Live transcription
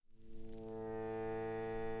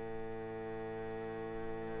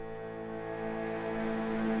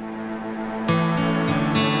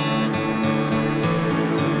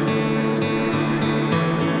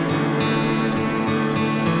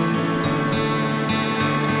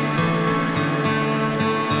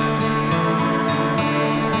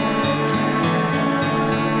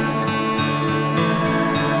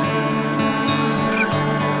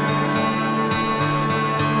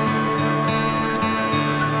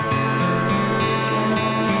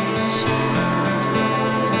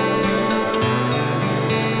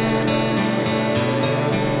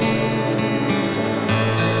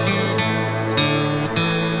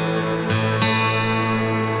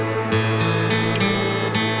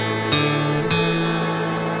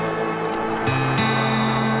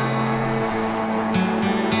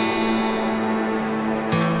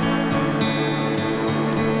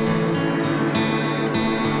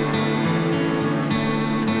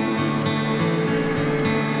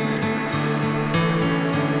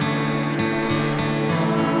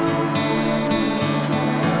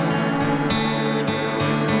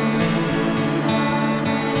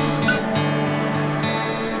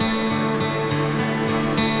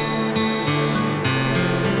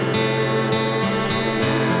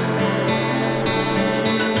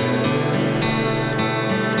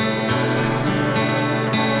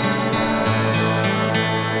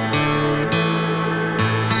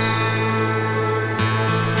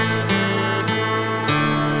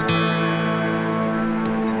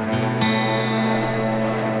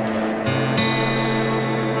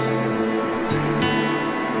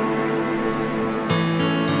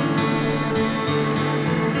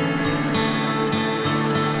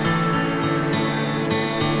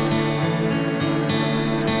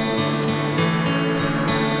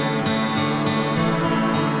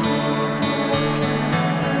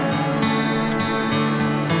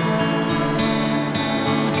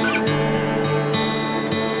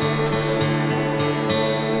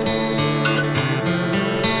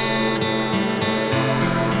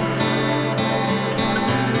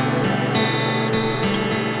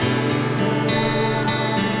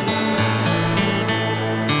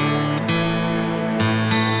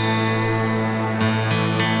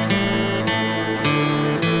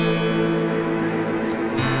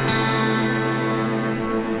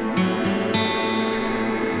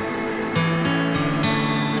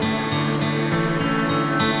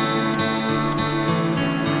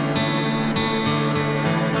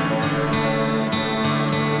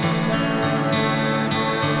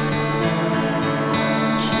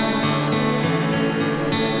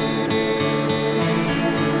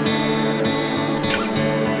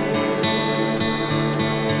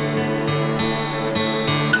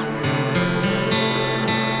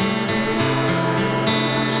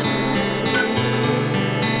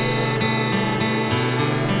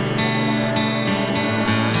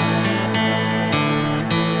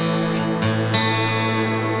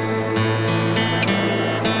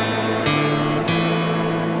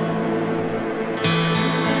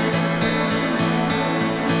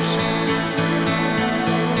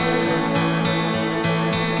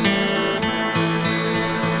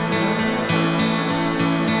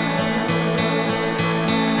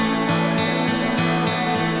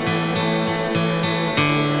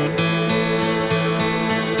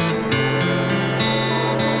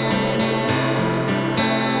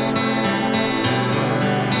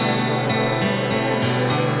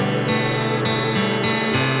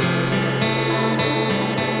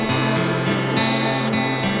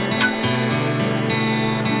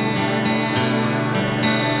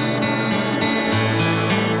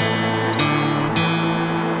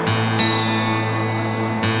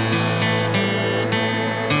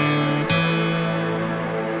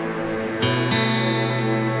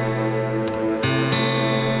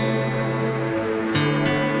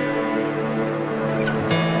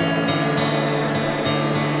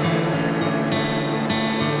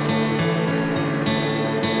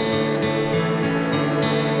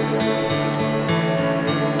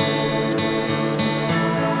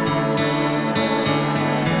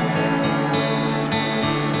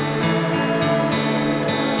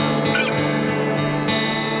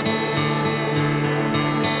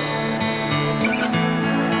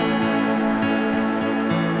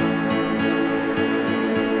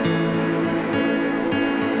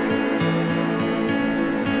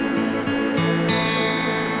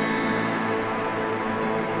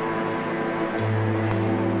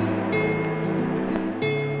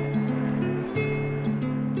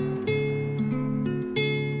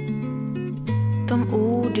de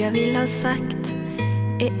ord jag vill ha sagt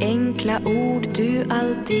är enkla ord du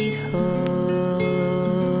alltid hör.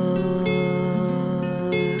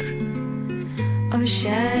 Av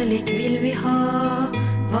kärlek vill vi ha,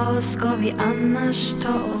 vad ska vi annars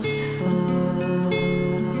ta oss för?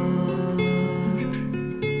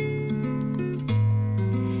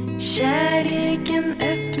 Kärleken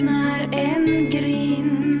öppnar en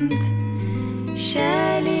grind.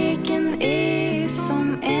 Kärleken är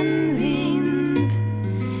som en vind.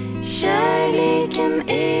 Kärleken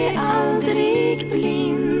är aldrig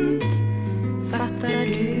blind. Fattar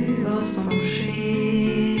du vad som sker?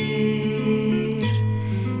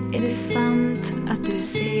 Är det sant att du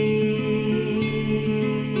ser?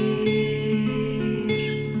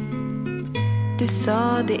 Du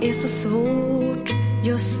sa det är så svårt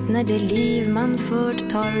just när det liv man fört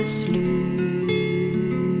tar slut.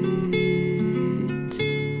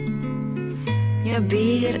 Jag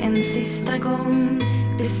ber en sista gång,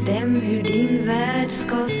 bestäm hur din värld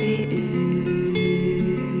ska se ut.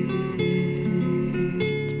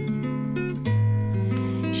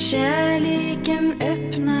 Kärleken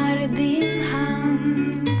öppnar din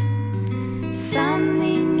hand.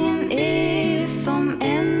 Sanningen är som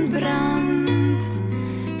en brand.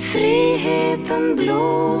 Friheten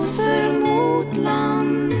blåser mot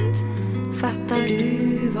land. Fattar du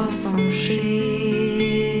vad som sker?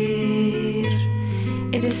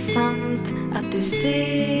 Är det sant att du ser?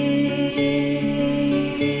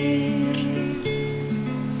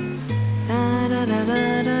 Da da da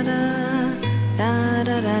da da da da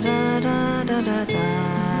da da da da da da.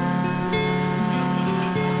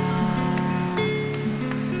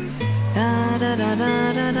 Da da da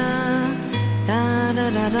da da da. Da da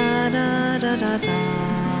da da da da da da.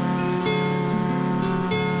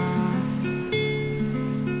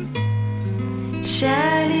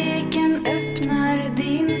 Kärleken öppnar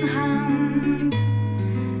din hand.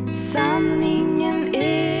 Sanningen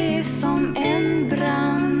är som en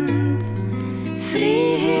brand.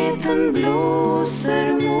 Friheten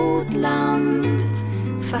blåser mot land.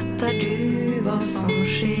 Fattar du vad som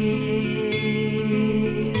sker?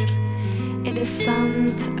 Är det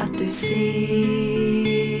sant att du ser?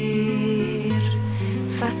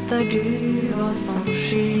 Fattar du vad som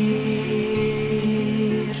sker?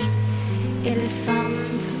 Är det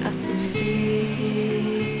sant att du ser?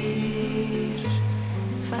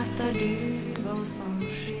 Fattar du vad som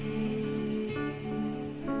sker?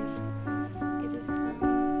 Är det sant?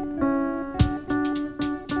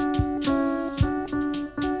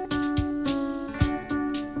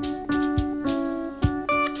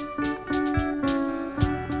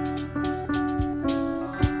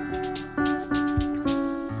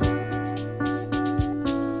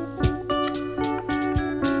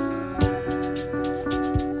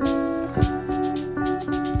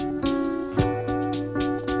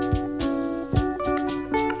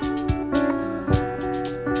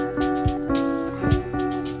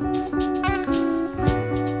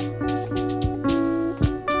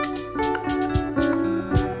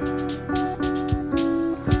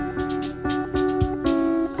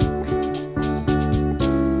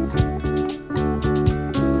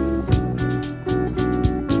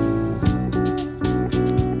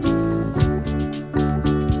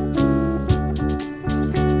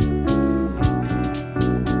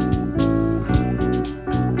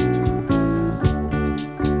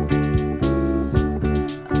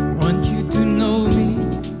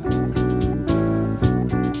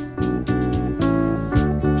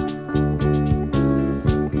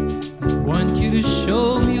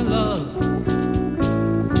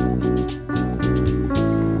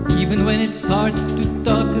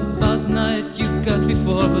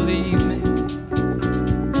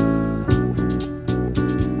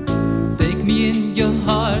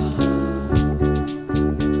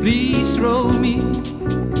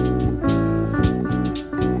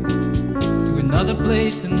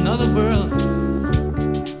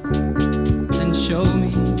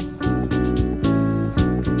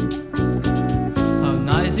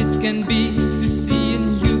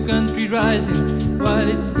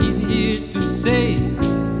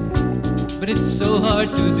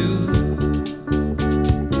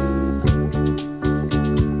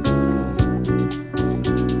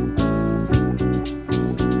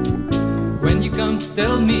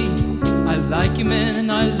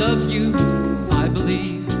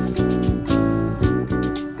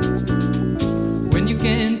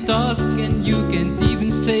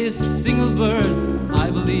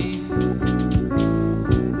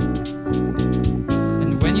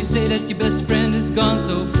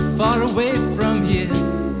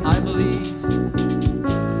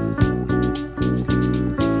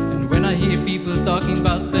 People talking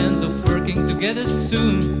about plans of working together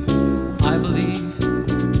soon. I believe.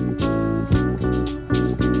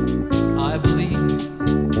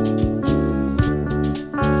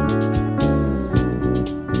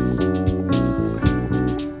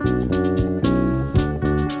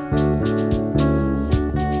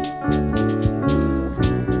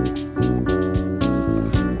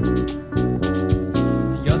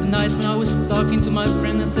 Talking to my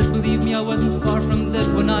friend, I said, believe me, I wasn't far from that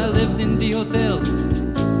when I lived in the hotel.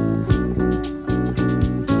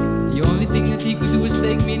 The only thing that he could do was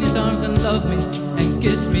take me in his arms and love me and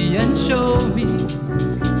kiss me and show me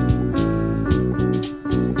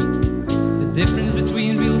the difference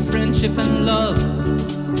between real friendship and love.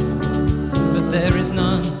 But there is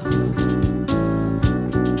none.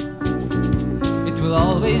 It will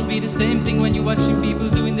always be the same thing when you're watching people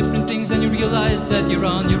doing different things and you realize that you're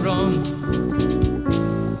on your own.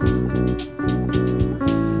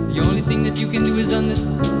 The only thing that you can do is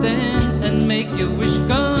understand and make your wish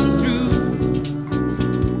come true.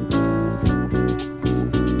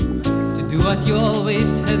 To do what you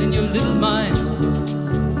always had in your little mind.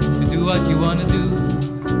 To do what you want to do.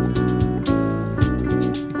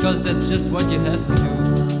 Because that's just what you have to do.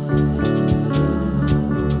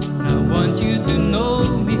 And I want you to know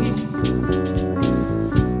me.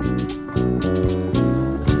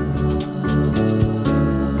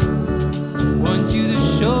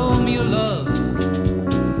 Show me your love.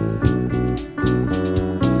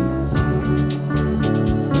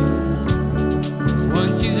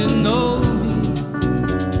 Want you to know me.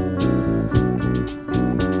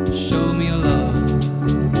 Show me your love.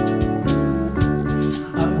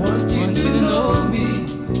 I want you to know me.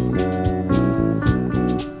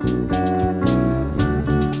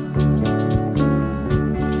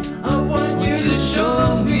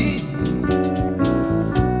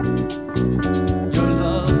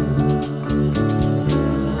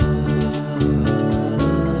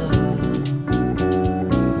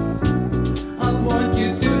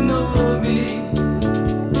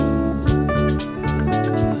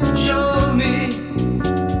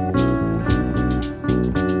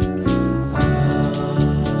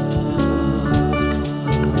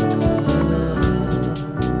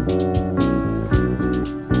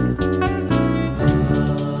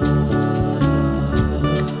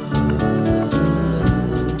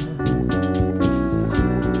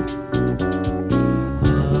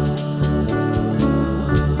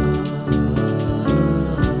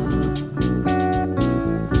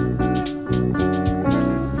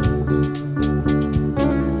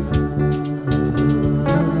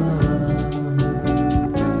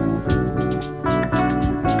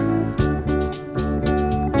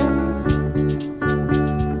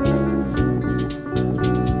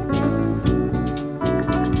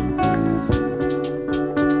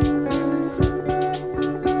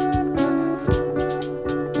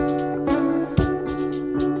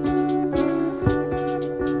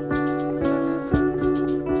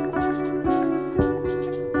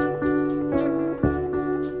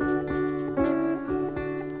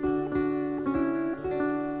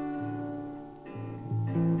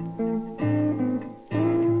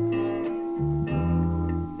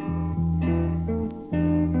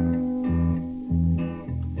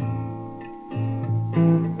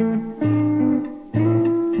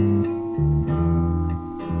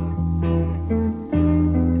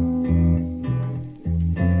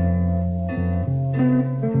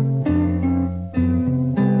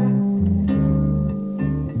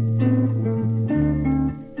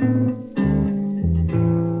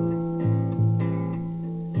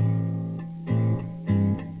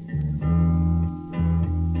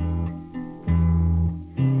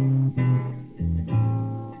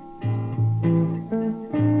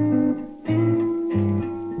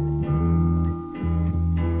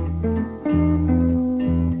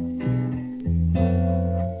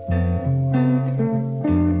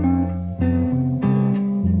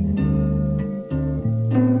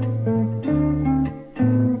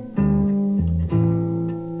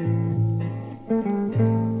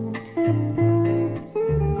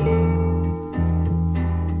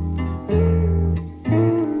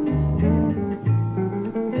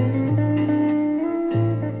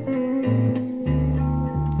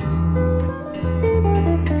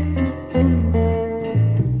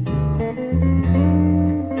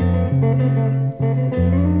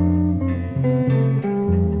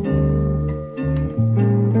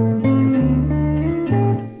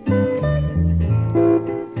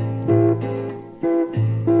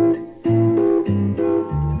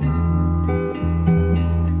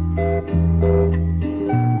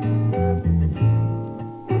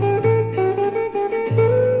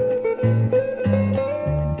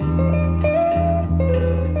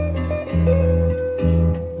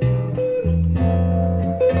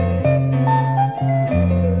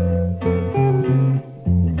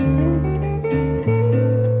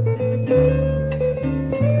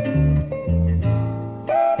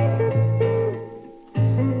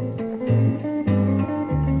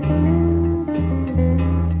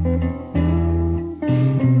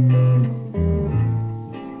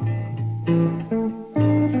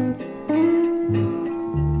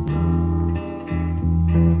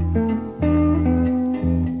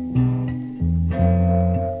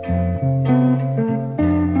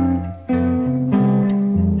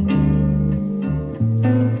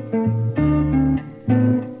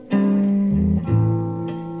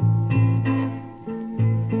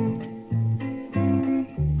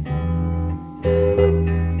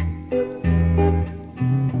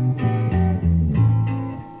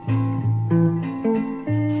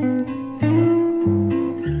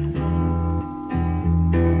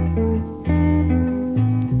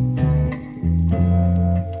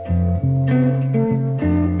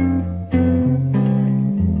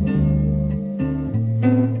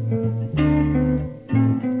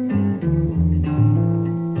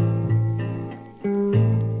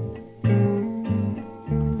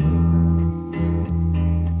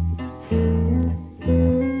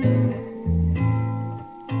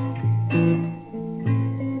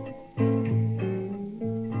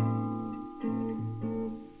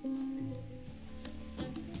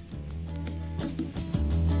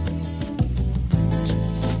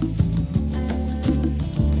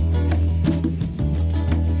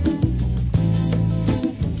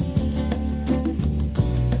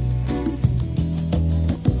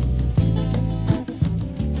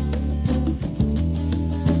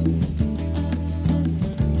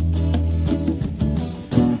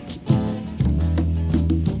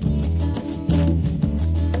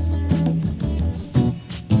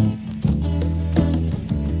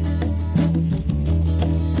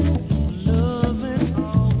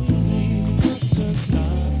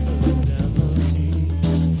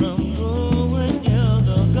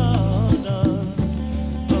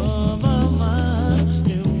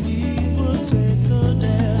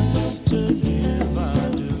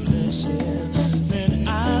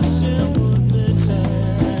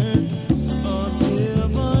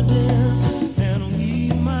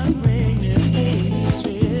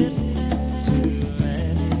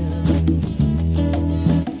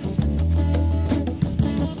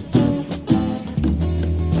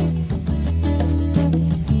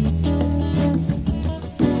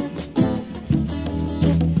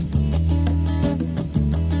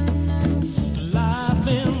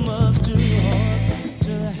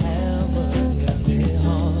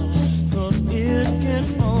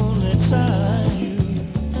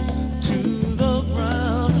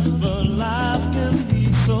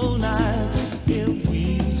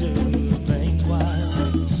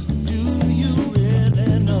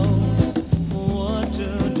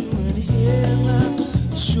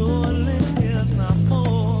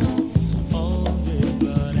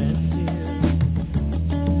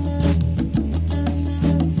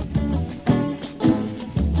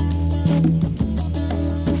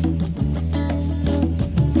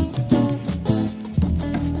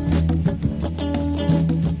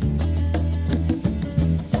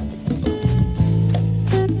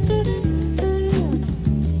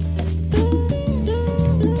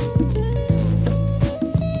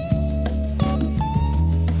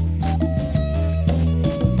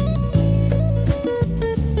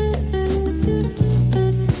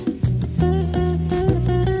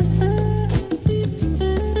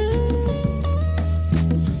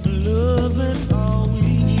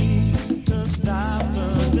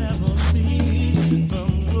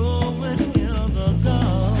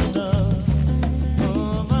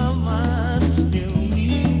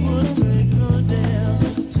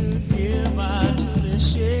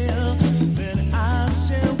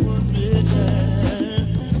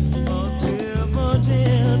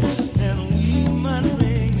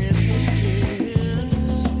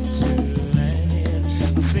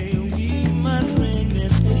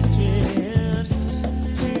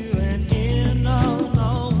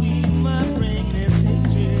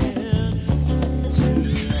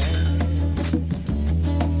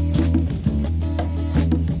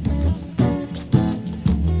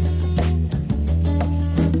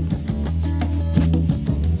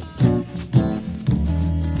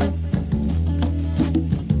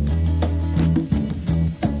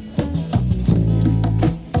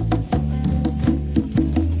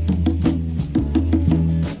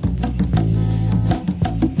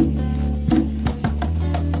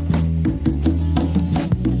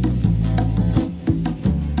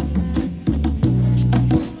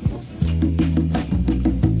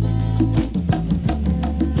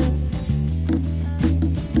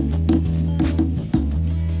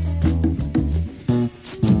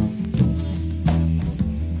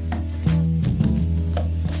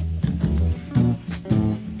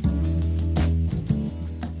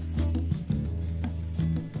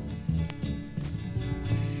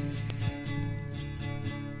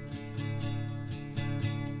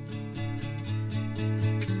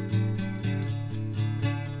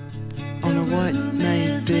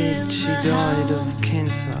 white-made bed, she died of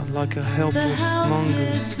cancer, like a helpless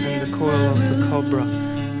mongoose in the coil of the cobra.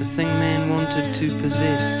 The thing man wanted to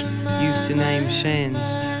possess, used to name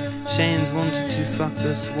Shans. Shans wanted to fuck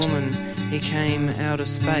this woman. He came out of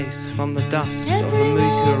space from the dust of a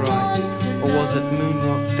meteorite, or was it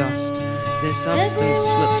moonrock dust? Their substance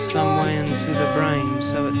slips some way into the brain,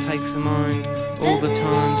 so it takes a mind all the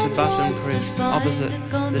time to button press. Opposite,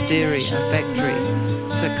 the dairy, a factory.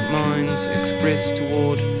 Sick minds express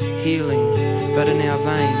toward healing, but in our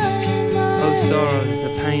veins, oh sorrow,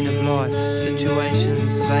 the pain of life,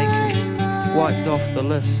 situations vacant, wiped off the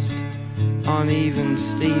list. I'm even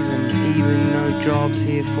Steven, even no jobs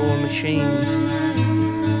here for machines.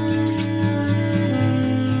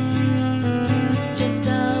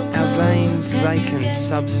 Veins vacant,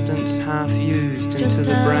 substance half used into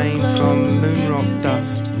the brain from moonrock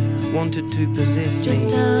dust. Wanted to possess me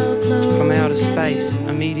from outer space,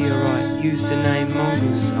 a meteorite used to name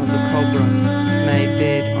mongoose of the cobra, made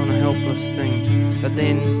dead on a helpless thing, but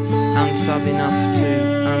then unsub enough to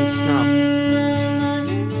unsnub.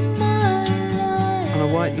 On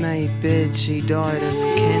a white-made bed she died of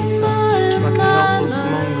cancer, like a helpless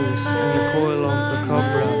mongoose in the coil of the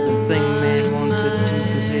cobra, the thing man wanted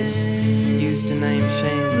to possess, used to name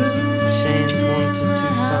Shans. Shans wanted to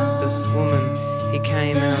fuck this woman. He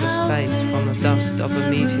came out of space from the dust of a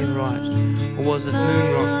meteorite, or was it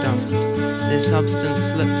moonrock dust? Their substance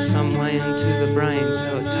slips some way into the brain,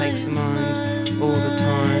 so it takes a mind all the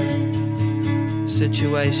time.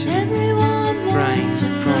 Situation, brain,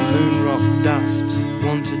 from moonrock dust,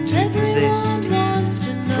 wanted to possess.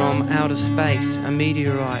 From outer space, a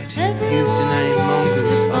meteorite, used to name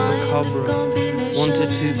mongoose of a cobra, wanted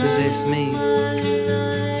to possess me.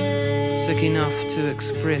 Sick enough to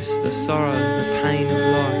express the sorrow, the pain of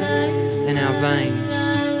life in our veins.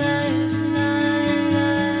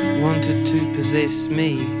 Wanted to possess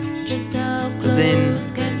me, but then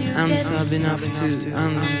unsub enough to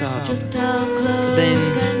unsub, then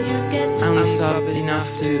unsub enough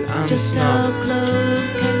to unsnub.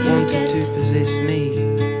 Wanted to possess me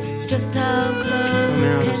from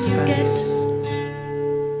outer space.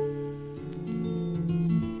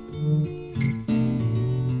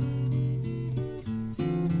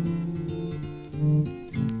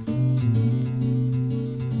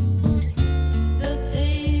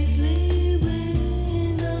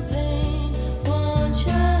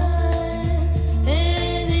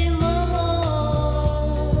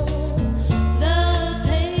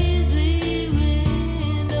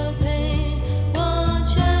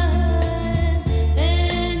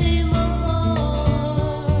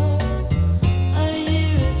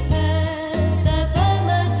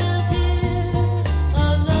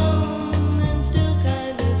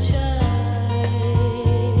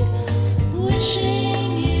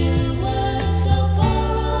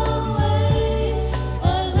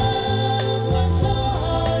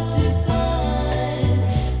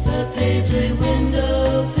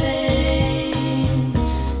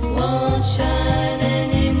 Shine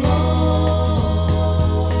anymore.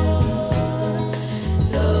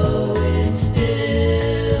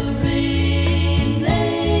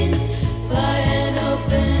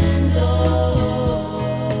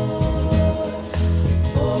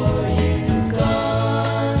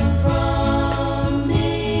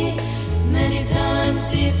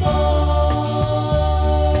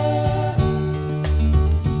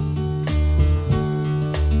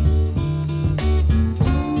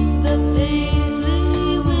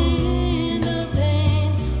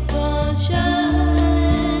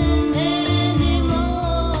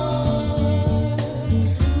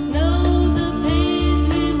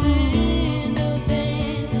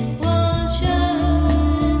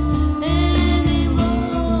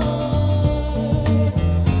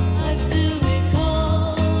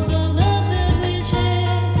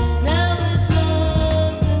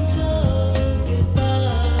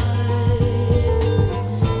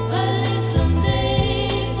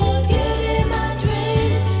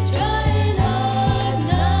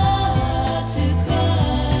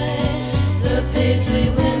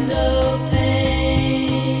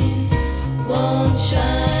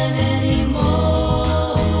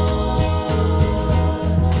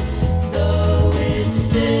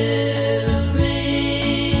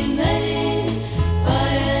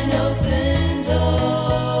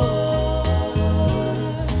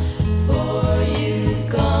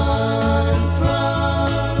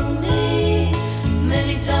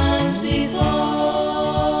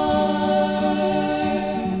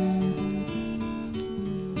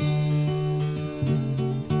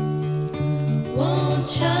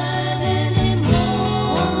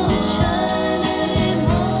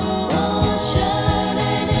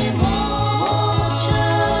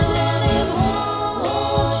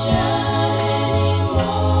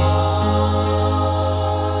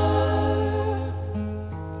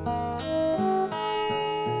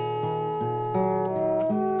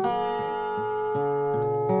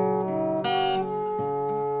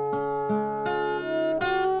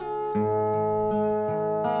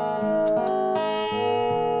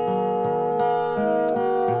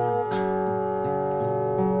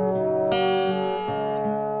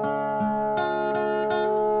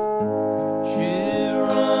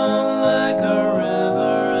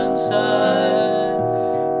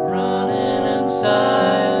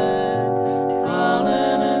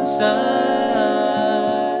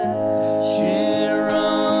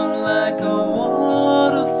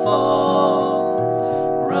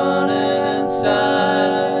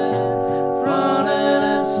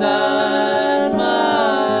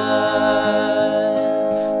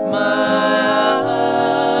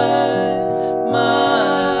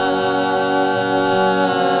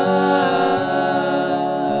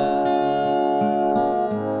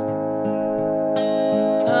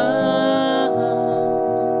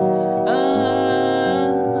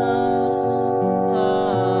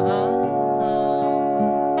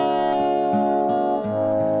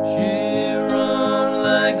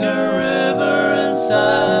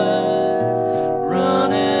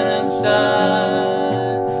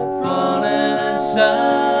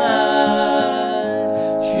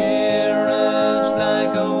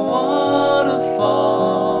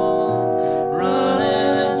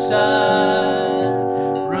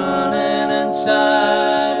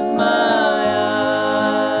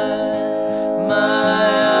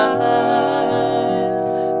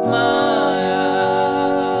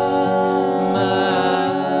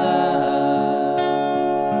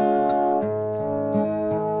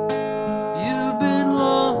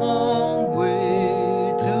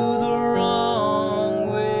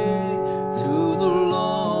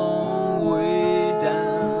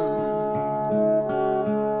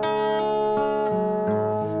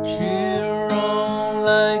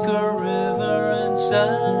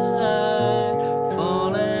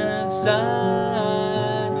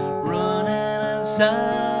 inside, running inside.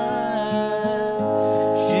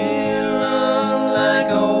 She runs like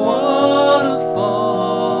a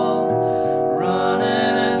waterfall,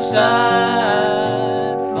 running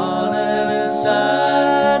inside, falling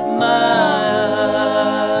inside my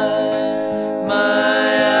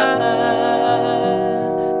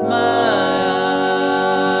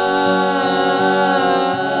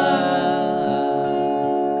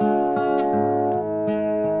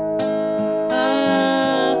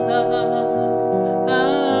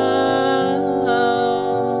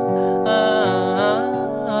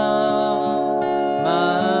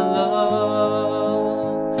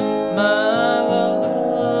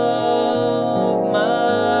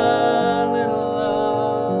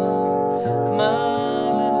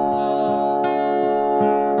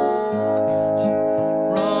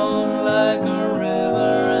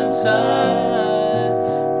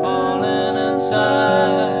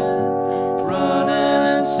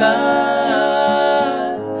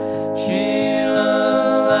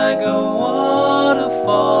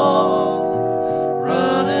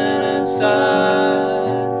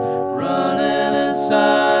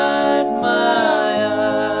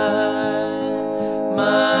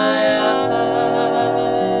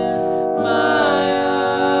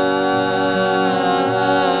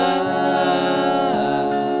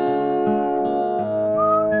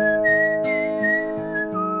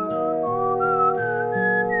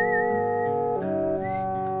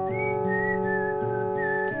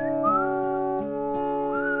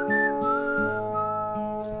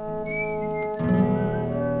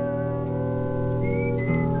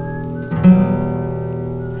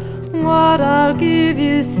What I'll give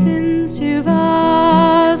you since you've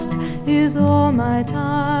asked is all my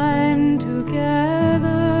time together.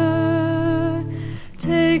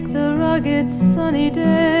 Take the rugged sunny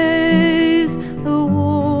days, the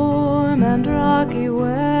warm and rocky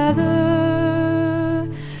weather.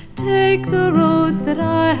 Take the roads that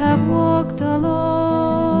I have walked along,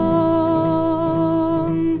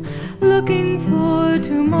 looking for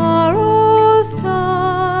tomorrow's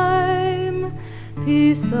time,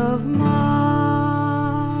 peace of mind.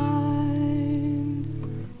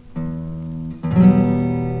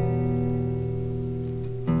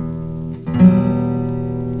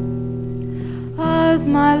 As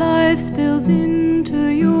my life spills into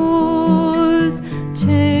yours,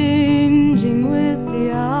 changing with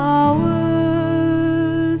the hours,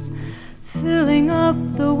 filling up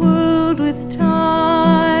the world with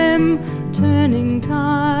time, turning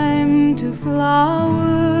time to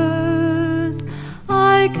flowers,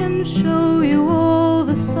 I can show you all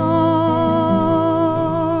the songs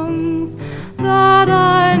that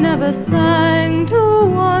I never sang to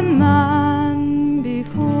one man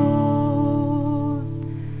before.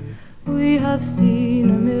 We have seen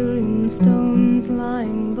a million stones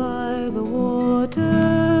lying by the water.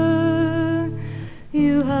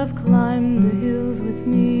 You have climbed the hills with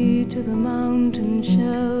me to the mountain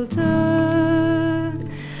shelter,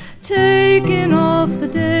 taking off the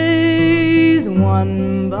days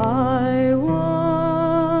one by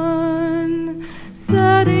one,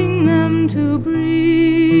 setting them to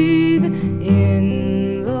breathe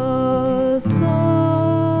in the sun.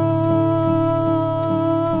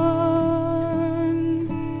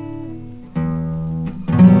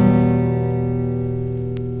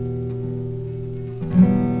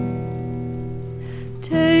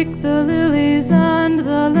 Take the lilies and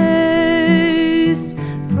the lace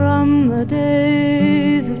from the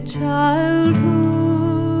days of childhood,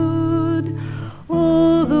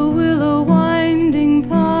 all the willow winding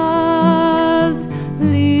paths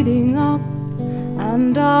leading up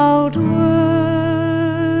and outward.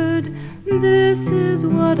 This is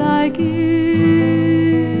what I give.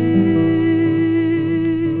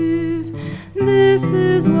 This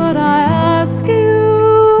is what I ask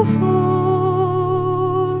you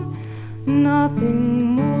for,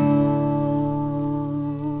 nothing more.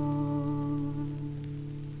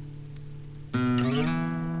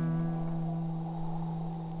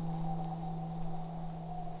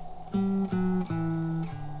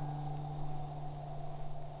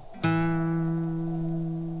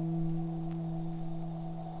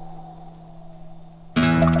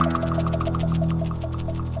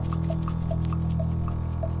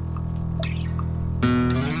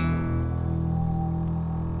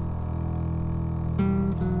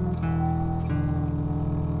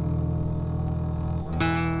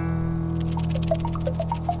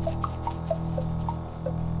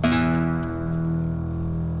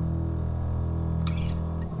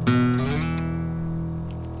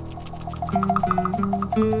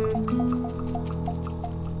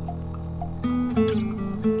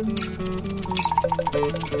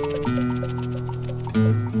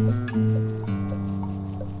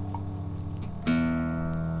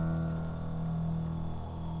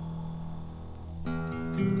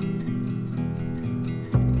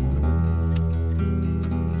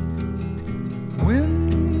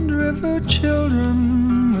 river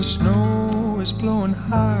children, the snow is blowing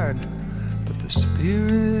hard, but the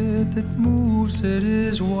spirit that moves it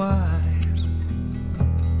is wise.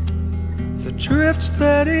 The drifts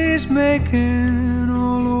that he's making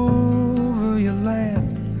all over your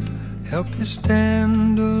land help you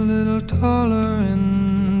stand a little taller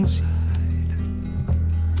inside.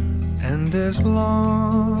 And as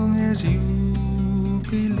long as you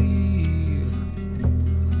believe,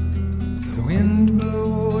 the wind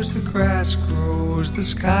blows, the grass grows, the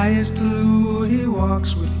sky is blue, he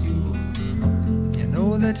walks with you. You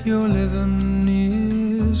know that your living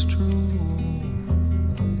is true.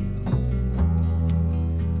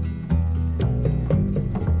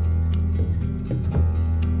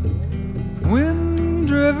 Wind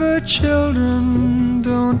River children,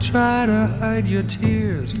 don't try to hide your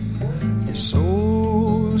tears. Your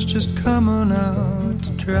soul's just coming out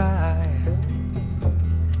to dry.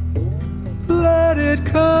 Let it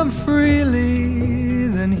come freely,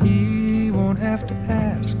 then he won't have to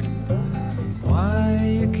ask why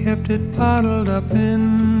you kept it bottled up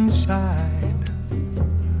inside.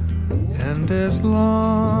 And as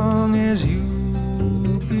long as you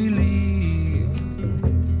believe,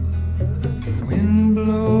 the wind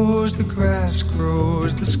blows, the grass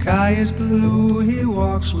grows, the sky is blue, he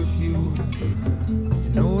walks with you. You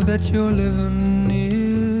know that your living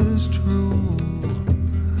is true.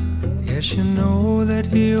 Yes, you know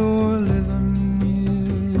that your living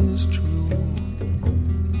is true.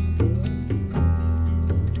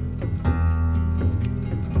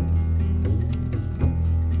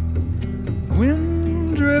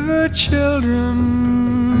 Wind River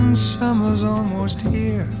children, summer's almost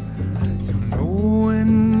here. You know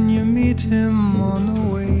when you meet him on the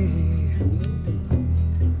way.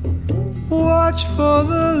 Watch for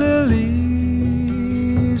the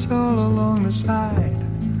lilies all along the side,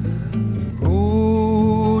 the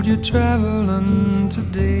road you're traveling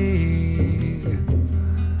today.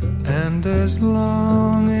 And as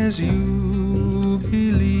long as you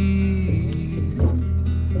believe,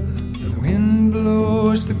 the wind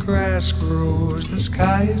blows, the grass grows, the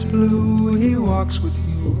sky is blue, he walks with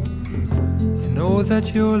you. You know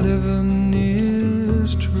that your living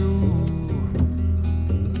is true.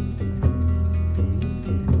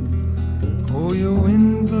 Oh, your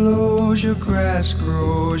wind blows, your grass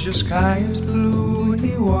grows, your sky is blue,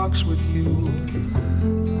 he walks with you.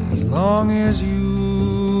 As long as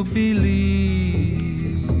you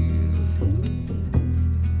believe,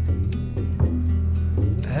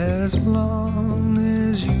 as long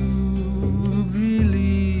as you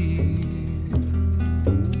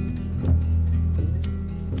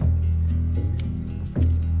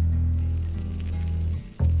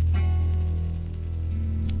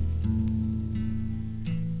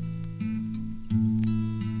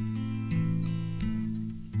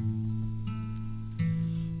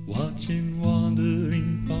watching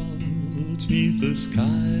wandering thoughts neath the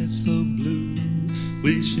sky so blue,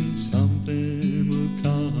 wishing something would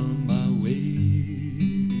come my way.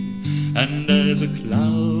 And as a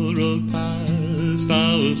cloud rolled past,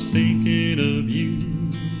 I was thinking of you.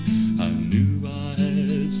 I knew I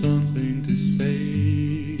had something to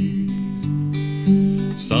say,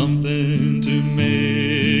 something to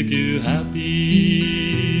make you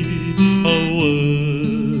happy, a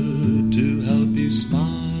word to help you smile.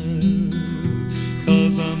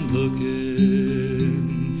 'Cause I'm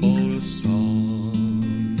looking for a song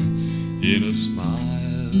in a smile.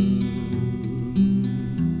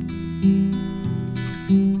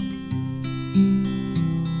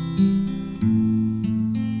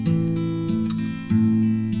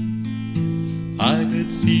 I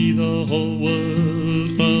could see the whole world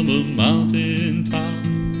from a mountain top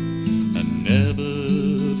and never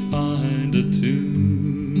find a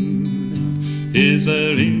tune. Is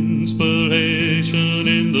there inspiration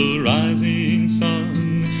in the rising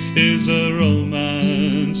sun? Is there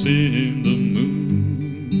romance in the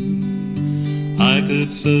moon? I could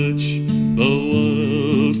search the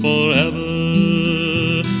world forever.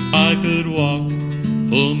 I could walk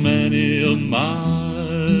for many a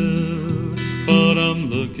mile, but I'm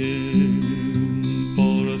looking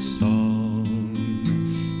for a song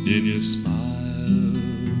in your smile.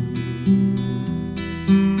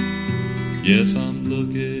 Yes, I'm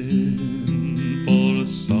looking for a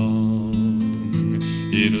song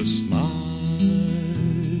in a smile.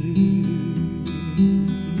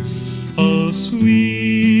 A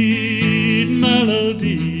sweet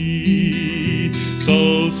melody,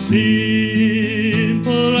 so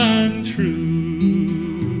simple and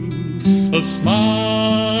true. A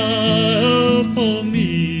smile for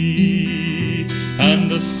me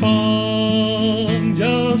and a song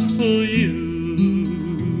just for you.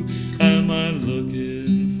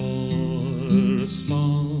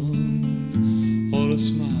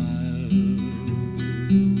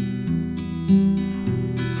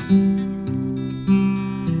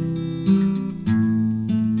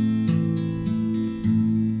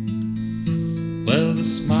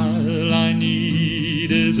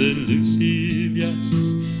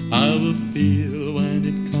 feel when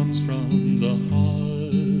it comes from the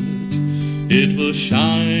heart. It will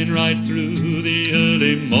shine right through the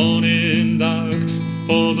early morning dark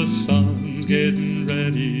before the sun's getting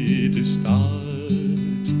ready to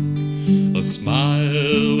start. A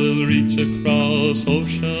smile will reach across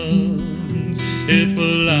oceans. It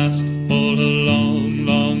will last for a long,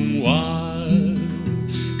 long while.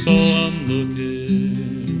 So I'm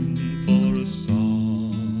looking for a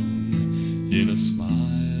song in a smile.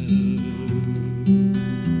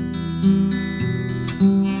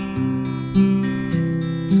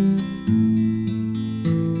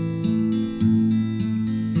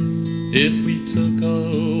 If we took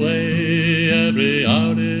away every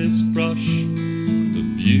artist's brush, the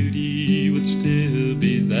beauty would still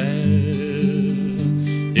be there.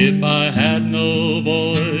 If I had no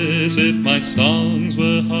voice, if my songs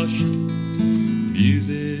were hushed,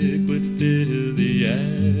 music would fill the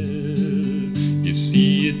air. You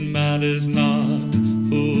see, it matters not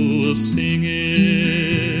who will sing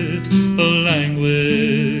it, the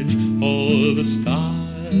language or the style.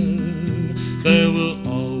 There will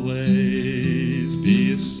always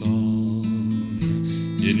be a song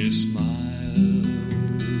in your smile.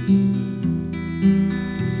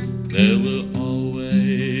 There will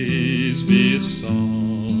always be a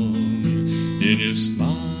song in your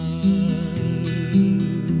smile.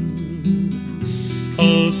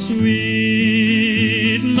 A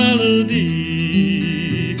sweet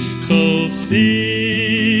melody, so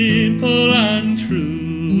simple and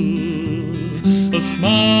true. A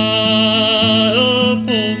smile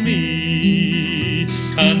for me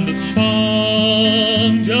and a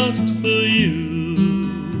song just for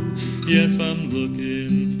you. Yes, I'm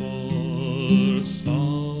looking for a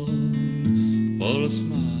song, for a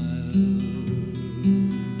smile.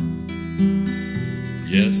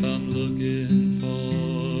 Yes, I'm looking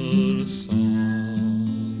for a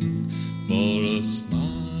song, for a smile.